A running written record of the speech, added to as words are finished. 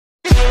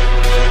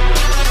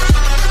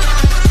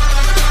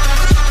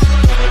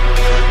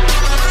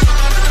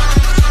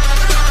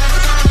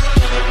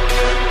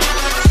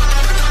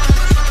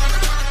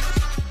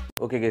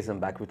Okay guys, I'm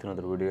back with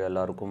another video.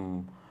 எல்லாருக்கும்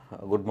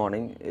good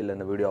morning. இல்ல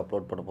இந்த வீடியோ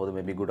அப்லோட் பண்ணும்போது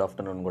மேபி good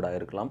afternoon கூட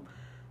இருக்கலாம்.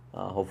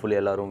 Hopefully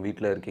எல்லாரும்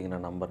வீட்ல இருக்கீங்க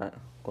நான் நம்புறேன்.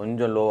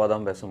 கொஞ்சம் லோவா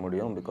தான் பேச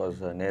முடியும் because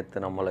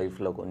நேத்து நம்ம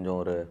லைஃப்ல கொஞ்சம்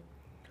ஒரு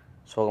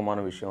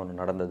சோகமான விஷயம் ஒன்று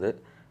நடந்தது.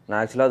 நான்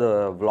ஆக்சுவலா அது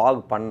vlog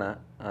பண்ணேன்.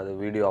 அது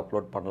வீடியோ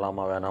அப்லோட்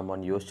பண்ணலாமா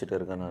வேணாமான்னு யோசிச்சுட்டு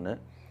இருக்கேன் நான்.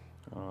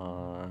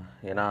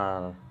 ஏன்னா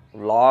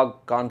vlog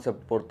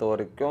கான்செப்ட் பொறுத்த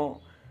வரைக்கும்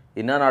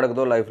என்ன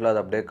நடக்குதோ லைஃப்ல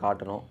அது அப்படியே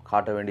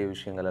காட்ட வேண்டிய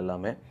விஷயங்கள்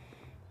எல்லாமே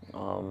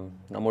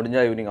நான் முடிஞ்சா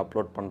ஈவினிங்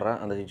அப்லோட் பண்ணுறேன்.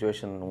 அந்த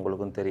சிச்சுவேஷன்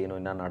உங்களுக்கும் தெரியணும்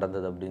என்ன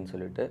நடந்தது அப்படின்னு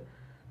சொல்லிட்டு.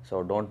 ஸோ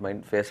டோன்ட்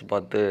மைண்ட் ஃபேஸ்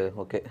பார்த்து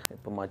ஓகே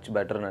இப்போ மச்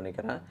பெட்டர்னு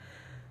நினைக்கிறேன்.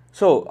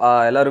 ஸோ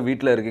எல்லோரும்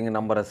வீட்டில் இருக்கீங்க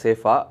நம்புகிறேன்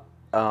சேஃபாக.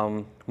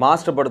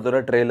 மாஸ்டர் படத்தோட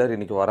ட்ரெய்லர்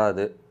இன்றைக்கி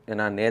வராது.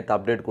 ஏன்னா நேற்று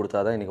அப்டேட்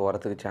கொடுத்தா தான் இன்றைக்கி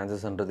வரத்துக்கு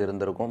சான்சஸ்ன்றது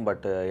இருந்திருக்கும்.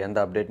 பட் எந்த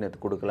அப்டேட்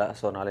நேற்று கொடுக்கல.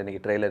 ஸோ நாளை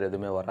இன்றைக்கி ட்ரெய்லர்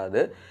எதுவுமே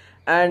வராது.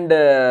 அண்டு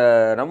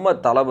நம்ம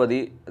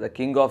தளபதி the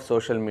king of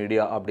social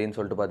media அப்படின்னு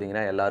சொல்லிட்டு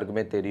பார்த்தீங்கன்னா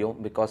எல்லாருக்குமே தெரியும்.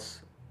 பிகாஸ்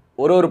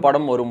ஒரு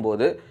படம்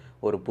வரும்போது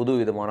ஒரு புது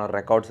விதமான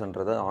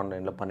ரெக்கார்ட்ஸ்ன்றது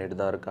ஆன்லைனில் பண்ணிட்டு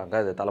தான் இருக்காங்க.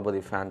 அது தளபதி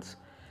ஃபேன்ஸ்.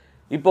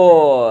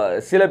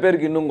 இப்போது சில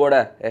பேருக்கு இன்னும் கூட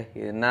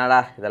என்னடா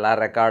இதெல்லாம்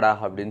ரெக்கார்டா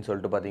அப்படின்னு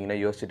சொல்லிட்டு பார்த்தீங்கன்னா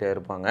யோசிச்சுட்டே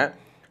இருப்பாங்க.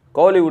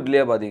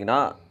 கோலிவுட்லேயே பார்த்தீங்கன்னா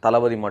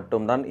தளபதி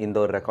மட்டும்தான் இந்த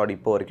ஒரு ரெக்கார்டு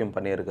இப்போ வரைக்கும்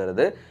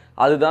பண்ணியிருக்கிறது.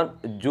 அதுதான்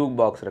ஜூக்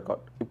பாக்ஸ்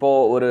ரெக்கார்ட்.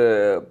 இப்போது ஒரு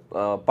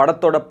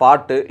படத்தோட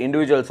பாட்டு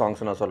இண்டிவிஜுவல்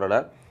சாங்ஸ் நான்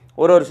சொல்லலை.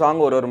 ஒரு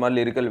சாங் ஒரு மாதிரி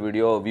லிரிக்கல்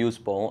வீடியோ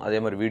வியூஸ் போகும்.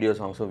 அதே மாதிரி வீடியோ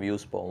சாங்ஸும்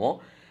வியூஸ் போகும்.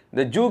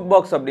 இந்த ஜூக்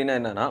பாக்ஸ் அப்படின்னா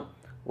என்னென்னா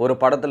ஒரு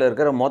படத்தில்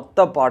இருக்கிற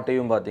மொத்த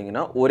பாட்டையும்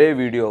பார்த்தீங்கன்னா ஒரே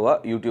வீடியோவாக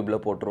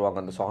யூடியூப்பில் போட்டுருவாங்க.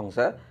 அந்த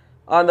சாங்ஸை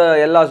அந்த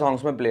எல்லா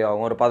சாங்ஸுமே ப்ளே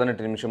ஆகும். ஒரு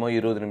 18 நிமிஷமோ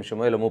 20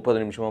 நிமிஷமோ இல்லை 30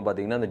 நிமிஷமோ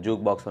பார்த்தீங்கன்னா அந்த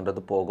ஜூக்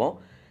பாக்ஸ்ன்றது போகும்.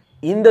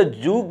 இந்த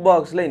ஜூக்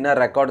பாக்ஸில் என்ன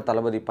ரெக்கார்டு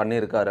தளபதி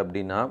பண்ணியிருக்காரு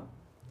அப்படின்னா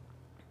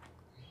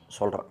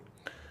சொல்கிறேன்.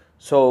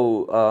 ஸோ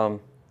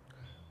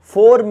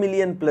 4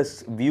 மில்லியன் ப்ளஸ்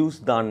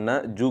வியூஸ் தான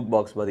ஜூக்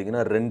பாக்ஸ்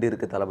பார்த்தீங்கன்னா 2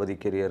 இருக்குது தளபதி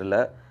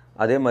கெரியரில்.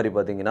 அதே மாதிரி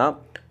பார்த்தீங்கன்னா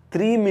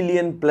 3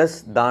 மில்லியன் ப்ளஸ்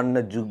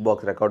தான ஜூக்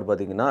பாக்ஸ் ரெக்கார்டு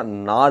பார்த்தீங்கன்னா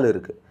 4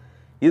 இருக்குது.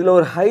 இதில்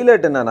ஒரு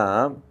ஹைலைட் என்னென்னா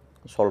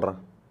சொல்கிறேன்.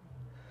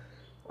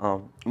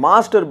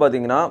 மாஸ்டர்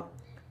பார்த்தீங்கன்னா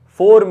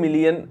 4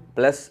 மில்லியன்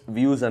ப்ளஸ்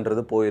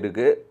வியூஸ்ன்றது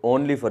போயிருக்கு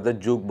ஓன்லி ஃபார் த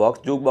ஜூக்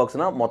பாக்ஸ். ஜூக்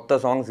பாக்ஸ்னால் மொத்த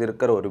சாங்ஸ்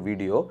இருக்கிற ஒரு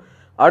வீடியோ.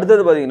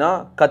 அடுத்தது பார்த்தீங்கன்னா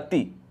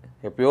கத்தி,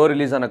 எப்போயோ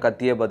ரிலீஸ் ஆன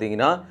கத்தியே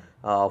பார்த்தீங்கன்னா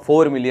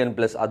 4 மில்லியன்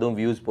ப்ளஸ் அதுவும்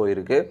வியூஸ்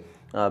போயிருக்கு.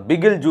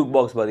 பிகில் ஜூக்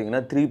பாக்ஸ்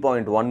பார்த்தீங்கன்னா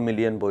 3.1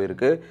 மில்லியன்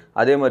போயிருக்கு.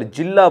 அதே மாதிரி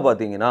ஜில்லா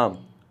பார்த்தீங்கன்னா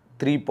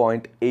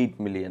 3.8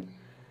 மில்லியன்.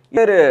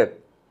 வேறு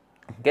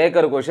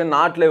கேட்குற கொஷின்,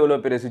 நாட்டில் இவ்வளோ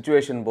பெரிய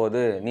சுச்சுவேஷன் போது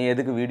நீ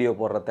எதுக்கு வீடியோ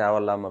போடுற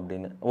தேவையில்லாமல்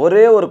அப்படின்னு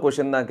ஒரே ஒரு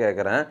கொஷின் தான்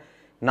கேட்குறேன்.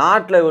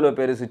 நாட்டில் இவ்வளோ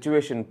பெரிய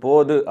சுச்சுவேஷன்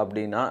போகுது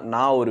அப்படின்னா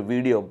நான் ஒரு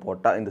வீடியோ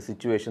போட்டால் இந்த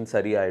சுச்சுவேஷன்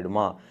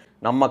சரியாயிடுமா?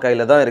 நம்ம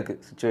கையில் தான்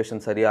இருக்குது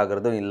சுச்சுவேஷன்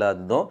சரியாகிறதும்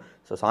இல்லாததும்.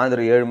 ஸோ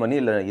சாயந்தரம் 7 மணி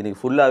இல்லை இன்றைக்கி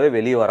ஃபுல்லாகவே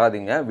வெளியே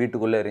வராதிங்க,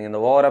 வீட்டுக்குள்ளே இருங்க.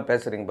 இந்த ஓவராக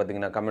பேசுகிறீங்க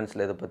பார்த்தீங்கன்னா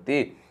கமெண்ட்ஸில் இதை பற்றி,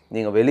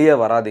 நீங்கள் வெளியே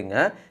வராதிங்க.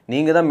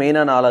 நீங்கள் தான்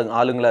மெயினான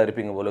ஆளுங்களாக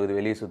இருப்பீங்க போல இது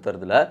வெளியே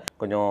சுற்றுறதுல.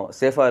 கொஞ்சம்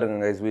சேஃபாக இருங்க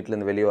கைஸ்,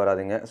 வீட்டிலேருந்து வெளியே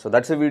வராதிங்க. So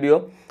that's a video.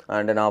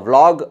 And நான்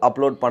vlog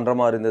அப்லோட் பண்ணுற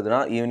மாதிரி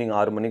இருந்ததுன்னா ஈவினிங்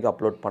 6 மணிக்கு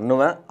அப்லோட்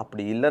பண்ணுவேன்.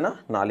 அப்படி இல்லைன்னா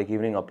நாளைக்கு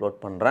ஈவினிங் அப்லோட்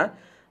பண்ணுறேன்.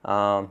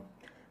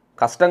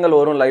 கஷ்டங்கள்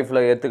வரும் லைஃப்பில்,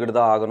 ஏற்றுக்கிட்டு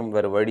தான் ஆகணும்,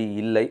 வேறு வழி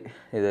இல்லை.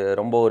 இது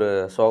ரொம்ப ஒரு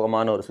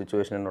சோகமான ஒரு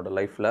சுச்சுவேஷன் என்னோடய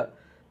லைஃப்பில்.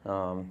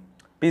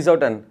 Peace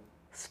out and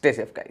stay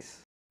safe guys.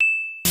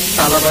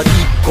 தளபதி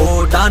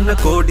கோடான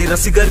கோடி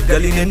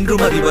ரசிகர்களின்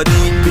என்றும்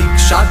அறிவதி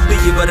பிக் ஷாட்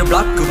இவர்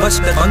பிளாக்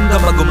பஸ்டர் வந்த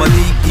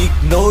மகுமதி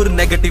இக்னோர்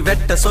நெகட்டிவ்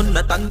வெட்ட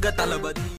சொன்ன தங்க தளபதி.